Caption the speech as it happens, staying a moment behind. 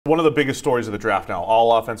one of the biggest stories of the draft now,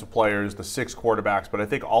 all offensive players, the 6 quarterbacks, but I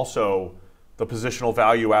think also the positional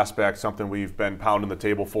value aspect, something we've been pounding the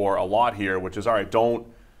table for a lot here, which is, all right, don't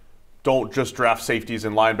just draft safeties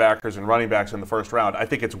and linebackers and running backs in the first round. I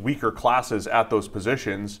think it's weaker classes at those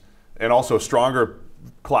positions and also stronger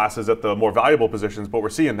classes at the more valuable positions, but we're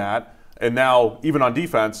seeing that. And now, even on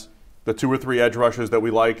defense, the 2 or 3 edge rushers that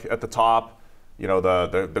we like at the top,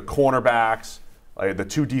 the cornerbacks, the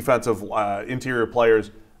 2 defensive interior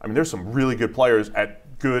players. I mean, there's some really good players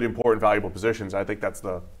at good, important, valuable positions. I think that's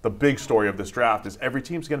the big story of this draft is every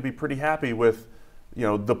team's going to be pretty happy with,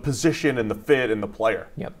 the position and the fit and the player.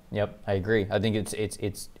 Yep, I agree. I think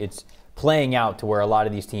it's playing out to where a lot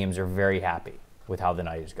of these teams are very happy with how the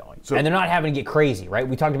night is going. And they're not having to get crazy, right?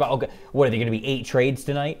 We talked about, okay, what are they going to be, 8 trades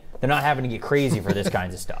tonight? They're not having to get crazy for this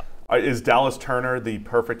kinds of stuff. Is Dallas Turner the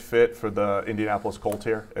perfect fit for the Indianapolis Colts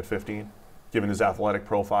here at 15? Given his athletic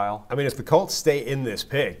profile? I mean, if the Colts stay in this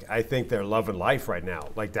pick, I think they're loving life right now.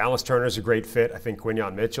 Like, Dallas Turner's a great fit. I think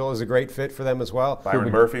Quinyon Mitchell is a great fit for them as well.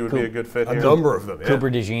 Byron Murphy would be a good fit here. A number of them, yeah.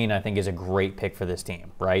 Cooper DeJean, I think, is a great pick for this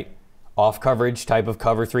team, right? Off coverage type of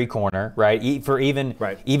cover 3 corner, right? For even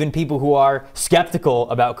people who are skeptical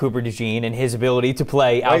about Cooper DeJean and his ability to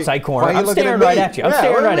play outside corner. I'm staring right at you. I'm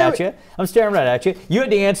staring right at you. You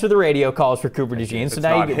had to answer the radio calls for Cooper DeJean, so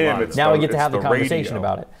now we get to have the conversation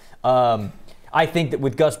about it. I think that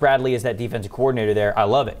with Gus Bradley as that defensive coordinator there, I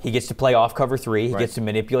love it. He gets to play off cover 3. He gets to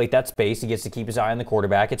manipulate that space. He gets to keep his eye on the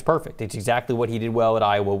quarterback. It's perfect. It's exactly what he did well at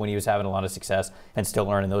Iowa when he was having a lot of success and still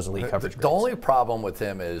earning those elite coverage grades. The only problem with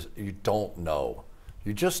him is you don't know.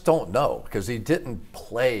 You just don't know because he didn't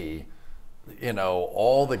play,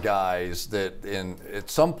 all the guys that at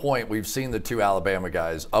some point we've seen the 2 Alabama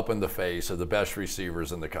guys up in the face of the best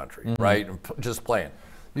receivers in the country, right? And just playing.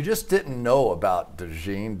 You just didn't know about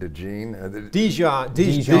Dijon is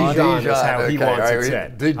how he wants it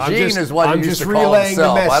said. Dijon is what he used to call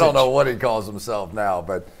himself. I don't know what he calls himself now,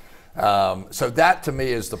 but so that to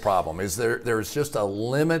me is the problem. Is there's just a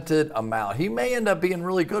limited amount. He may end up being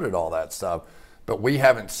really good at all that stuff, but we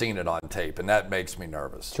haven't seen it on tape, and that makes me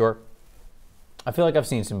nervous. Sure. I feel like I've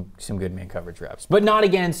seen some good man coverage reps, but not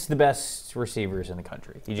against the best receivers in the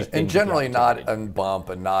country. And generally not in bump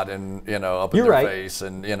and not in up in their face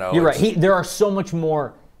and You're right. There are so much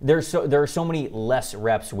more. There are so many less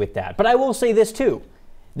reps with that. But I will say this too.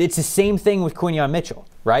 It's the same thing with Quinyon Mitchell,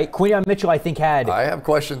 right? Quinyon Mitchell, I think, had. I have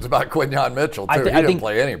questions about Quinyon Mitchell too. He didn't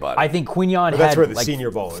play anybody. I think Quinyon that's had where the Senior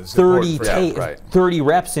Bowl is 30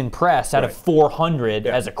 reps in press out of 400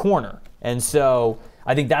 as a corner, and so.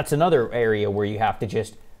 I think that's another area where you have to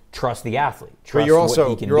just trust the athlete. But you're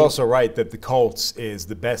also right that the Colts is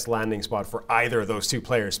the best landing spot for either of those 2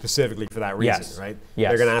 players specifically for that reason, right? Yes.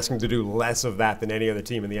 They're going to ask him to do less of that than any other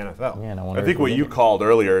team in the NFL. Yeah, I think what you called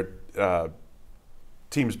earlier,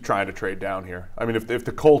 teams trying to trade down here. I mean, if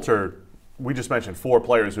the Colts we just mentioned 4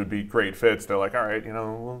 players who'd be great fits. They're like, all right,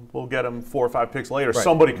 we'll get them 4 or 5 picks later. Right.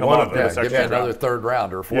 Somebody come up. Give me another 3rd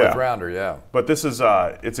rounder, 4th rounder, yeah. But this is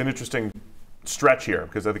it's an interesting stretch here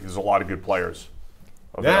because I think there's a lot of good players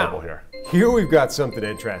available here. Here we've got something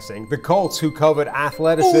interesting. The Colts, who covered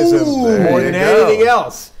athleticism more than anything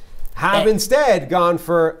else, have instead gone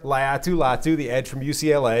for Latu, the edge from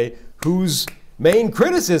UCLA, whose main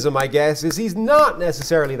criticism, I guess, is he's not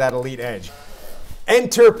necessarily that elite edge.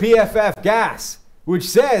 Enter PFF Gas, which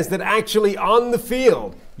says that actually on the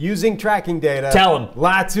field, using tracking data, tell him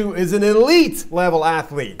Latu is an elite level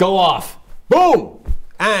athlete. Go off. Boom!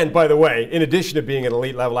 And, by the way, in addition to being an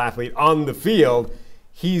elite-level athlete on the field,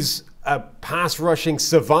 he's a pass-rushing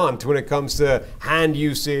savant when it comes to hand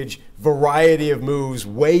usage, variety of moves,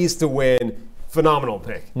 ways to win. Phenomenal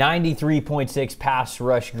pick. 93.6 pass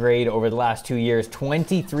rush grade over the last 2 years,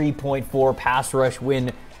 23.4 pass rush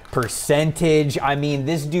win percentage. I mean,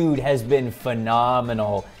 this dude has been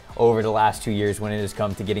phenomenal over the last 2 years when it has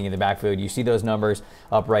come to getting in the backfield. You see those numbers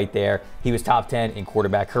up right there. He was top 10 in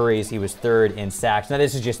quarterback hurries. He was 3rd in sacks. Now,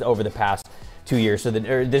 this is just over the past 2 years. So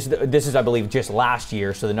this is, I believe, just last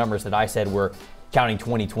year. So the numbers that I said were counting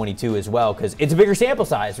 2022 as well, because it's a bigger sample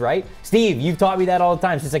size, right? Steve, you've taught me that all the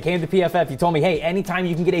time. Since I came to PFF, you told me, hey, anytime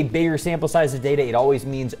you can get a bigger sample size of data, it always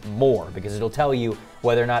means more, because it'll tell you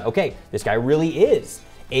whether or not, okay, this guy really is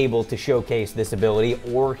able to showcase this ability,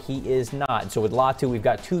 or he is not. So with Latu, we've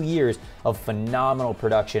got 2 years of phenomenal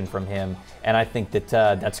production from him, and I think that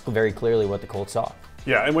that's very clearly what the Colts saw.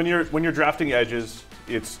 Yeah, and when you're drafting edges,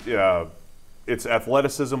 it's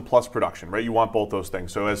athleticism plus production, right? You want both those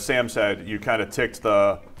things. So as Sam said, you kind of ticked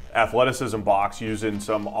the athleticism box using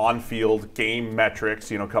some on-field game metrics,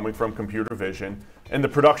 coming from computer vision, and the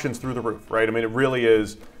production's through the roof, right? I mean, it really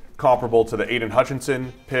is comparable to the Aiden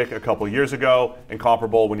Hutchinson pick a couple years ago, and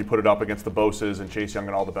comparable when you put it up against the Boses and Chase Young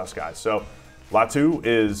and all the best guys. So Latu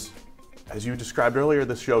is, as you described earlier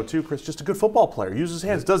this show too, Chris, just a good football player. Uses his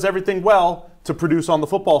hands, does everything well to produce on the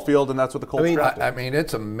football field, and that's what the Colts drafted. I mean,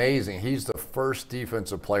 it's amazing. He's the first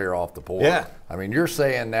defensive player off the board. Yeah. I mean, you're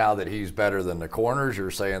saying now that he's better than the corners.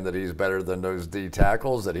 You're saying that he's better than those D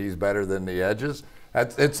tackles, that he's better than the edges.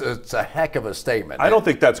 It's a heck of a statement. I don't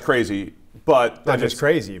think that's crazy, but Not just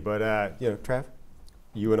crazy, but, Trav,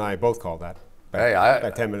 you and I both called that. Hey,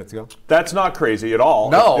 about 10 minutes ago. that's not crazy at all.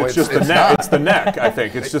 No, it's just the neck. It's the neck, I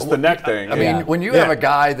think. It's just the neck thing. I mean, when you have a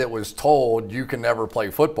guy that was told you can never play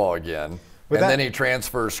football again, and then he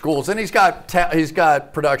transfers schools, and he's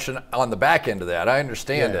got production on the back end of that. I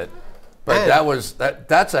understand it, but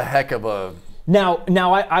that's a heck of a. Now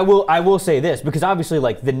I will say this, because obviously,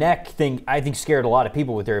 like, the neck thing, I think scared a lot of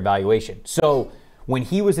people with their evaluation. So when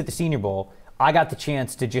he was at the Senior Bowl, I got the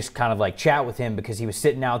chance to just kind of like chat with him because he was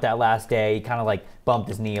sitting out that last day. He kind of like bumped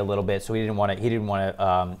his knee a little bit, so he didn't want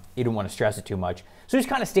to stress it too much. So he's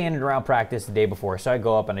kind of standing around practice the day before. So I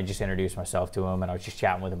go up and I just introduced myself to him, and I was just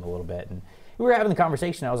chatting with him a little bit. And we were having the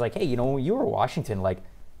conversation. I was like, hey, when you were in Washington, like,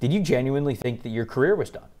 did you genuinely think that your career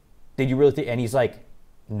was done? Did you really think? And he's like,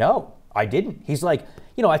 no, I didn't. He's like,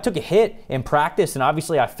 I took a hit in practice, and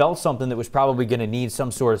obviously I felt something that was probably going to need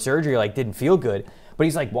some sort of surgery, like didn't feel good. But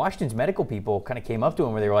he's like, Washington's medical people kind of came up to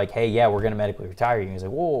him where they were like, hey, yeah, we're going to medically retire you. And he's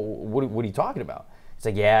like, whoa, what are you talking about? It's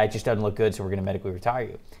like, yeah, it just doesn't look good, so we're going to medically retire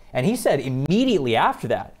you. And he said immediately after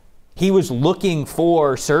that, he was looking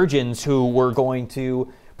for surgeons who were going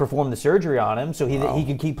to perform the surgery on him so he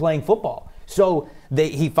could keep playing football. So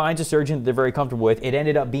he finds a surgeon that they're very comfortable with. It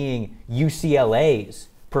ended up being UCLA's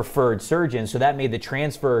preferred surgeon, so that made the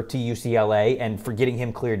transfer to UCLA and for getting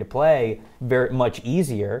him cleared to play very much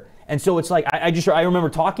easier. And so it's like, I remember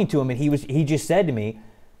talking to him, and he just said to me,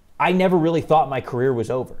 I never really thought my career was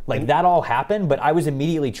over. Like, that all happened, but I was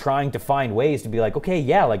immediately trying to find ways to be like, okay,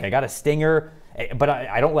 yeah, like I got a stinger, but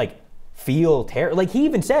I don't like feel terrible. Like, he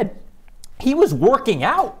even said he was working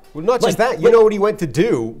out. Well, not just that, you know what he went to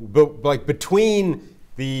do, but like between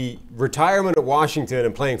the retirement at Washington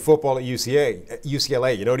and playing football at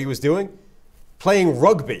UCLA, you know what he was doing? Playing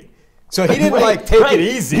rugby. So he didn't take it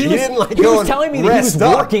easy. He didn't go and rest up. He was telling me that he was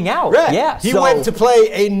working out. Right. Yeah. He went to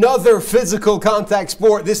play another physical contact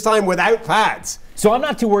sport, this time without pads. So I'm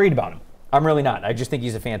not too worried about him. I'm really not. I just think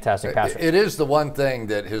he's a fantastic passer. It is the one thing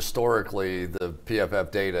that historically the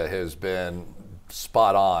PFF data has been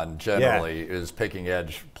spot on generally is picking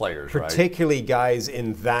edge players, particularly guys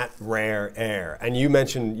in that rare air. And you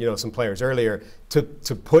mentioned some players earlier. To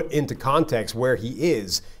put into context where he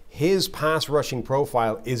is, his pass rushing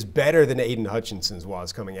profile is better than Aiden Hutchinson's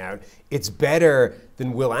was coming out. It's better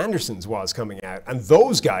than Will Anderson's was coming out. And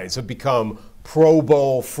those guys have become Pro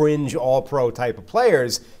Bowl, fringe, all-pro type of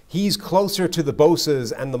players. He's closer to the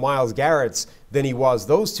Boses and the Myles Garretts than he was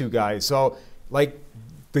those two guys. So,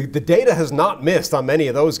 the data has not missed on many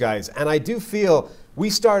of those guys. And I do feel we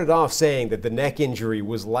started off saying that the neck injury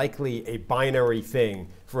was likely a binary thing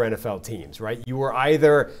for NFL teams, right? You were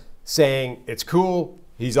either saying it's cool,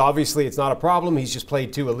 it's not a problem, he's just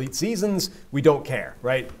played 2 elite seasons, we don't care,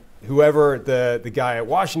 right? Whoever the guy at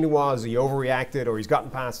Washington was, he overreacted or he's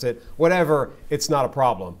gotten past it, whatever, it's not a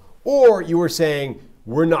problem. Or you were saying,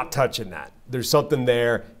 we're not touching that. There's something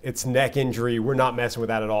there, it's neck injury, we're not messing with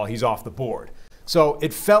that at all, he's off the board. So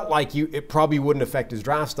it felt like it probably wouldn't affect his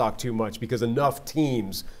draft stock too much because enough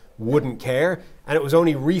teams wouldn't care. And it was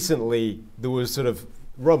only recently there was sort of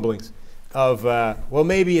rumblings of, well,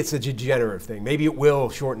 maybe it's a degenerative thing. Maybe it will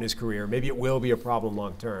shorten his career. Maybe it will be a problem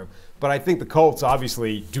long term. But I think the Colts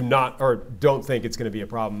obviously don't think it's going to be a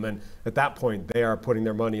problem. And at that point, they are putting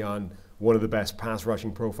their money on one of the best pass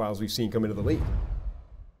rushing profiles we've seen come into the league.